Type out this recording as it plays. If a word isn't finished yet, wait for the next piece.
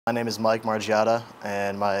My name is Margiotta,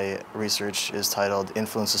 and my research is titled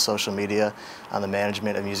Influence of Social Media on the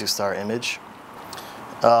Management of Music Star Image.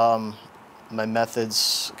 My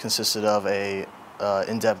methods consisted of a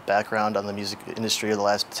in-depth background on the music industry of the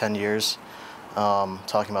last 10 years,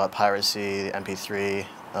 talking about piracy, MP3,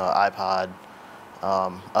 iPod,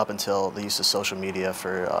 up until the use of social media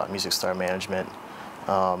for music star management.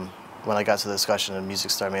 When I got to the discussion of music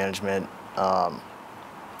star management,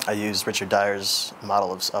 I used Richard Dyer's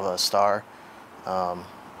model of a star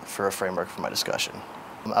for a framework for my discussion.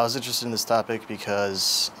 I was interested in this topic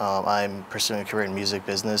because I'm pursuing a career in music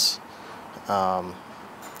business.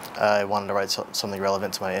 I wanted to write something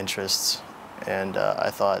relevant to my interests, and I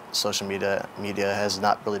thought social media has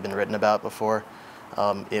not really been written about before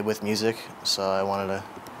with music, so I wanted to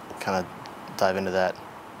kind of dive into that.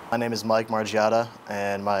 My name is Margiotta,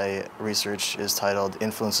 and my research is titled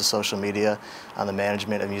Influence of Social Media on the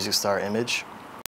Management of Music Star Image.